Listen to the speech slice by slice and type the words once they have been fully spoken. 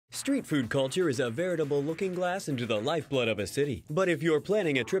Street food culture is a veritable looking glass into the lifeblood of a city. But if you're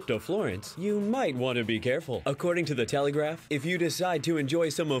planning a trip to Florence, you might want to be careful. According to the Telegraph, if you decide to enjoy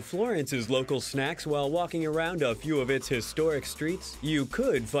some of Florence's local snacks while walking around a few of its historic streets, you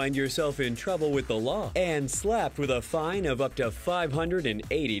could find yourself in trouble with the law and slapped with a fine of up to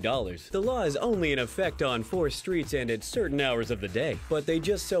 $580. The law is only in effect on 4 streets and at certain hours of the day, but they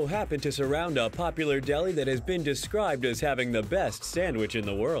just so happen to surround a popular deli that has been described as having the best sandwich in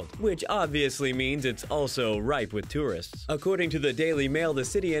the world, which obviously means it's also ripe with tourists. According to the Daily Mail, the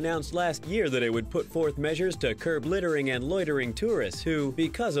city announced last year that it would put forth measures to curb littering and loitering tourists who,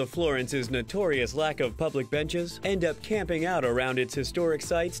 because of Florence's notorious lack of public benches, end up camping out around its historic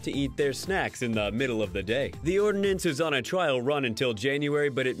sites to eat their snacks in the middle of the day. The ordinance is on a trial run until January,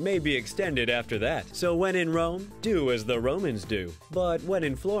 but it may be extended after that. So when in Rome, do as the Romans do. But when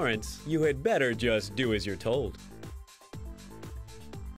in Florence, you had better just do as you're told.